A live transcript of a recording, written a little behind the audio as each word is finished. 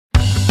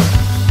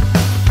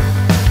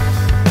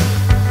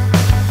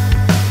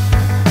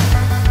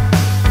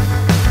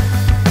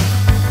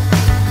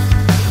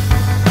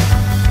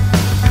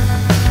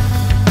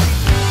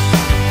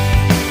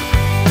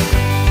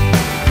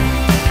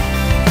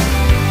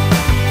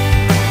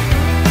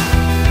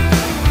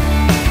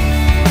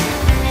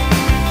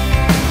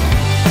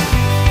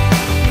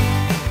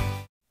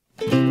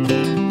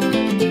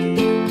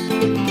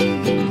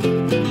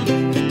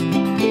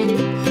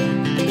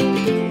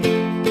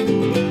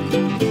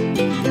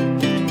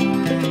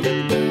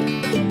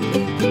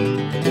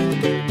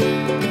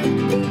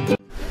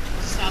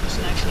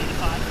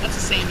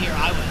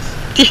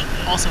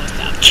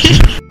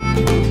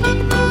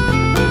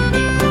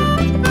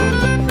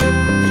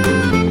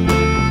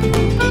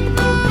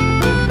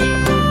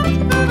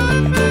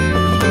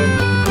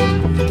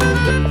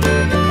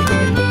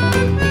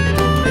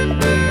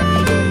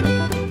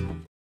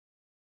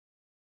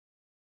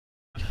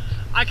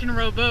a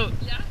row boat.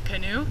 Yeah.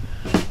 Canoe.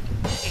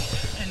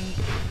 And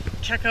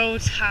check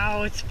out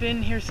how it's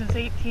been here since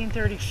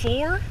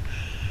 1834.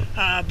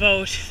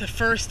 About the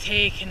first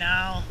Tay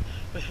Canal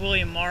with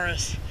William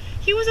Morris.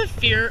 He was a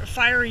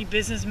fiery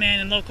businessman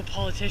and local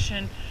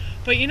politician,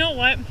 but you know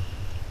what?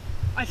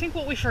 I think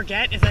what we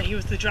forget is that he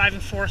was the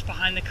driving force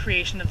behind the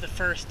creation of the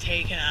first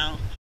Tay Canal.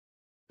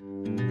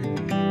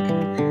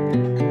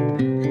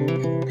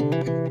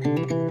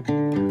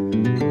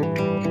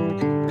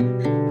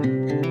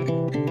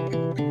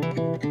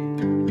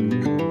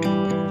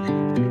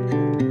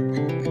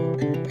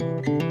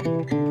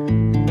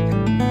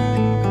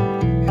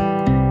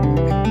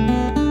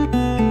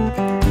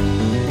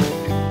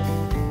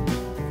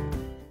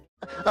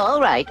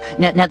 All right,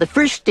 now the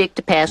first stick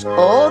to pass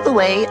all the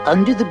way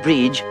under the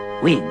bridge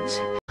wins.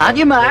 On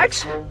your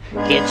marks,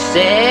 get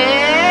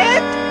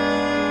set,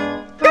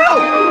 go!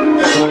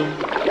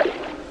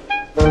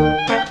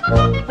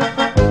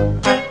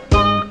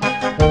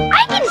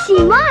 I can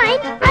see mine!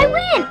 I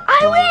win!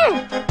 I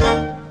win!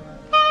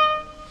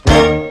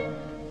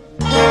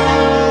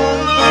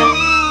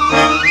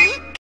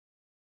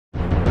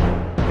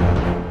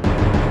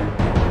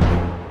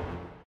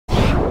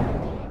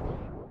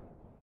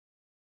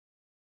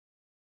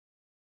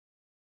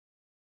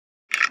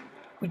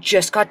 We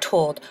just got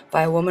told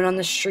by a woman on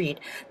the street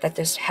that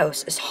this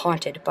house is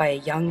haunted by a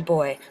young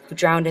boy who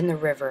drowned in the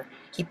river.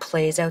 He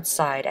plays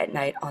outside at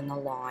night on the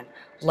lawn.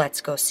 Let's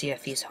go see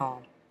if he's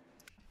home.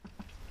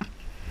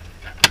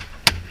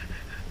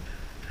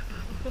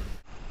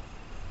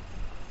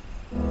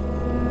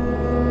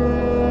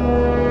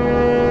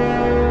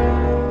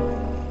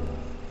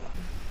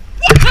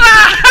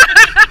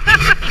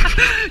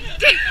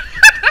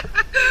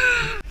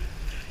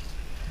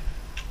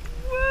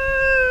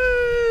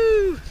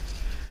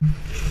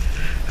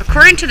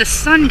 According to the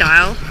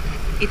sundial,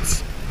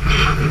 it's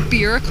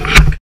beer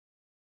o'clock.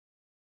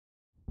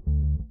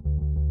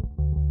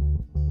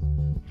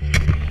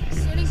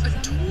 Setting a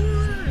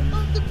tour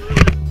of the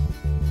brewery.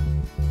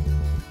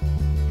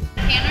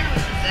 Canner,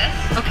 which is this.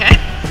 Okay.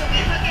 So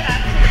we hook it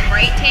up to the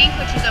bright tank,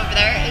 which is over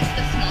there, is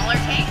the smaller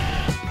tank.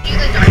 Do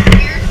the dark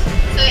beers,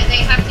 so that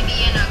they have to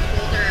be in a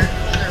colder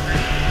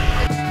room.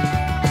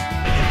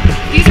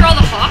 These are all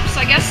the hops,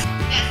 I guess?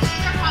 Yeah, so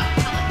these are hop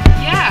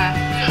pellets. Yeah.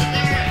 So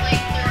they're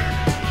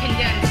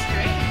Condensed,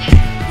 right?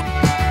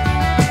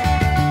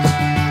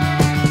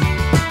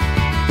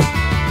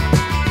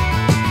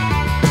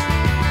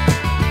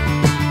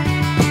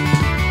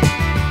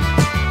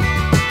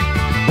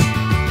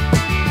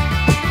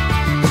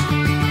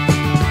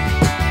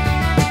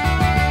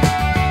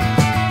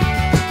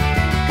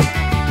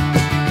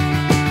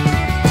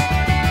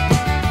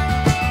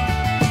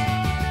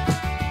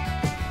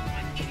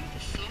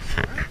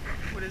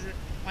 What is it?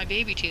 My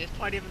baby tooth.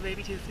 Why do you have a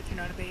baby tooth if you're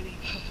not a baby?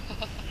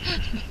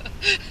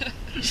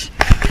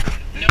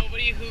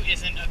 Nobody who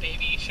isn't a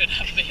baby should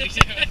have a baby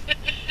tooth.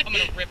 I'm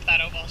gonna rip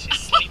that out while she's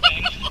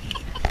sleeping.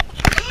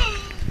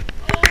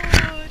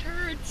 Oh, it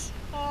hurts.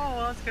 Oh,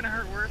 well, it's gonna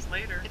hurt worse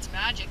later. It's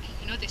magic.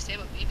 You know what they say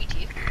about baby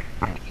teeth?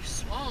 If you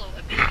swallow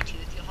a baby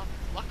tooth, you'll have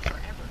luck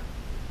forever.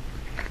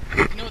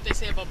 You know what they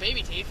say about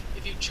baby teeth?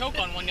 If you choke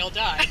on one, you'll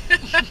die.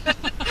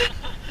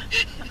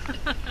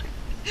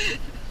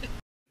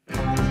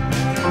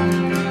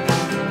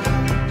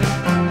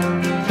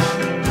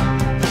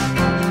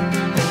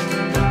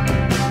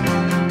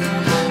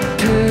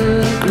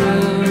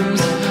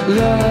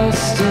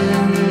 Lost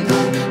in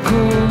the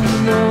cold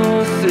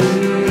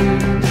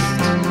northeast,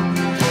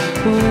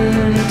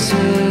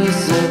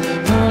 winters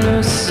upon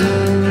us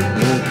and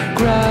the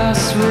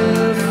grass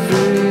will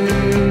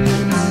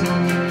freeze.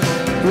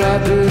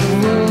 Rapid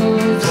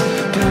wolves,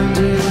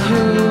 pounding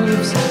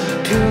hooves,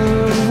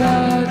 pure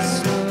white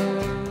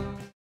snow.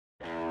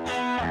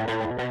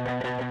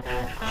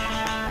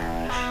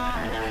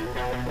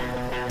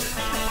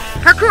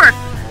 Parkour!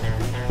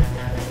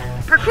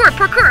 Parkour,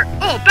 parkour!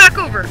 Oh, back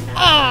over!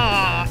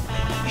 Oh!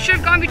 You should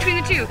have gone between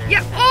the two.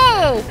 Yeah,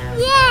 oh!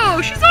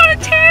 Whoa! She's on a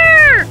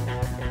tear!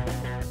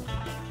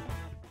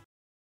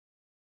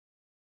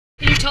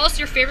 Can you tell us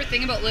your favorite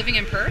thing about living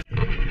in Perth?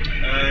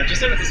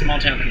 Just that it's a small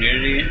town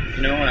community,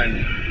 you know,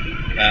 and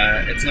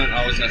it's not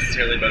always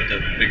necessarily about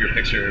the bigger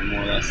picture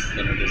more or less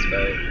than it is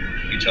about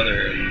each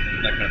other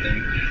and that kind of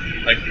thing.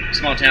 Like,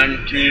 small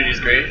town community is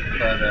great,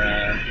 but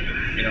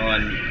you know,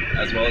 and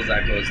as well as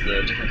that goes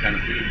the different kind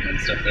of food and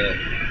stuff that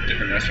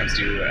different restaurants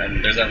do,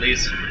 and there's at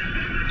least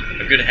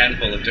a good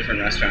handful of different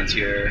restaurants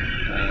here,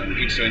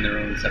 each doing their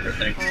own separate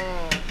thing.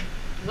 Oh,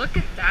 look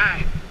at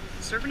that.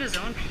 Serving his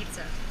own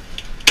pizza.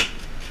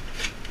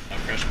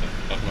 Fresh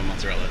buffalo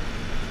mozzarella.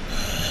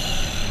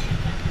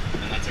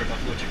 And that's our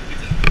buffalo chicken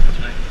pizza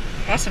tonight.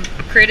 Awesome.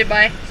 Created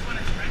by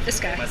this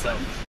guy. Myself.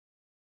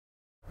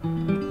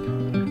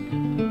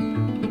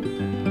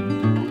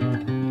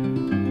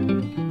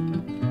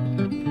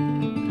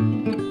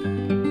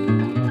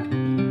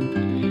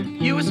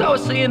 You was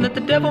always saying that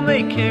the devil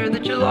may care,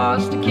 that you're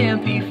lost and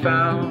can't be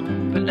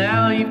found. But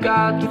now you've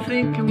got to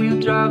think, and we'll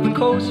drive the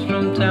coast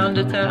from town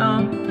to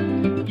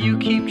town. You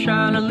keep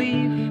trying to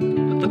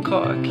leave, but the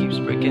car keeps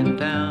breaking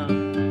down.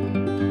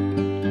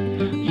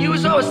 You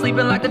was always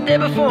sleeping like the day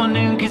before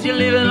noon, 'cause you're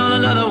living on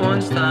another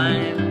one's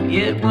time.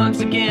 Yet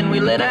once again we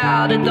let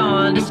out at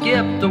dawn to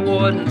skip the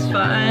warden's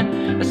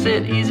fine. I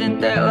said,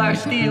 isn't that like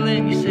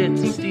stealing? You said,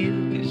 to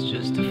steal is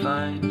just to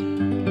find.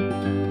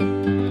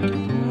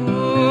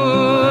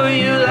 Ooh,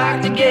 you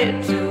like to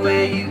get to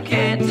where you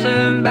can't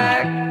turn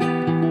back.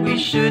 We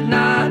should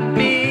not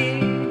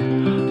be.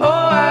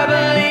 Oh, I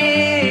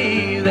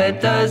believe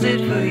that does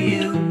it for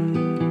you,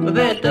 well,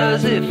 that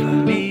does it for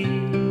me.